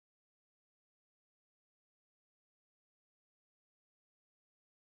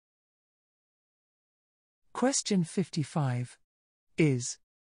Question 55. Is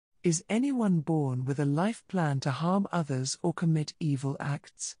anyone born with a life plan to harm others or commit evil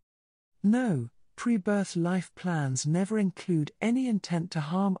acts? No, pre-birth life plans never include any intent to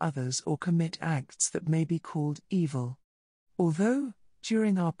harm others or commit acts that may be called evil. Although,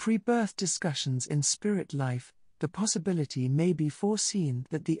 during our pre-birth discussions in spirit life, the possibility may be foreseen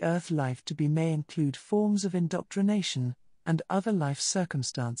that the earth life to be may include forms of indoctrination and other life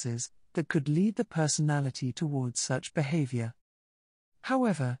circumstances that could lead the personality towards such behavior.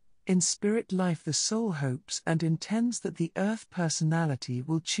 However, in spirit life the soul hopes and intends that the earth personality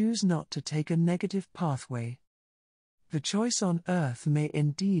will choose not to take a negative pathway. The choice on earth may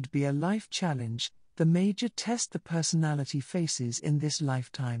indeed be a life challenge, the major test the personality faces in this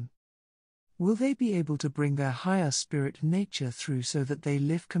lifetime. Will they be able to bring their higher spirit nature through so that they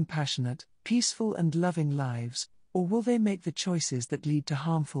live compassionate, peaceful and loving lives, or will they make the choices that lead to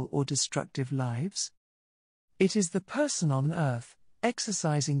harmful or destructive lives? It is the person on earth,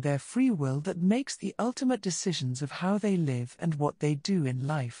 exercising their free will, that makes the ultimate decisions of how they live and what they do in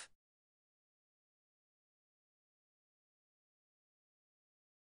life.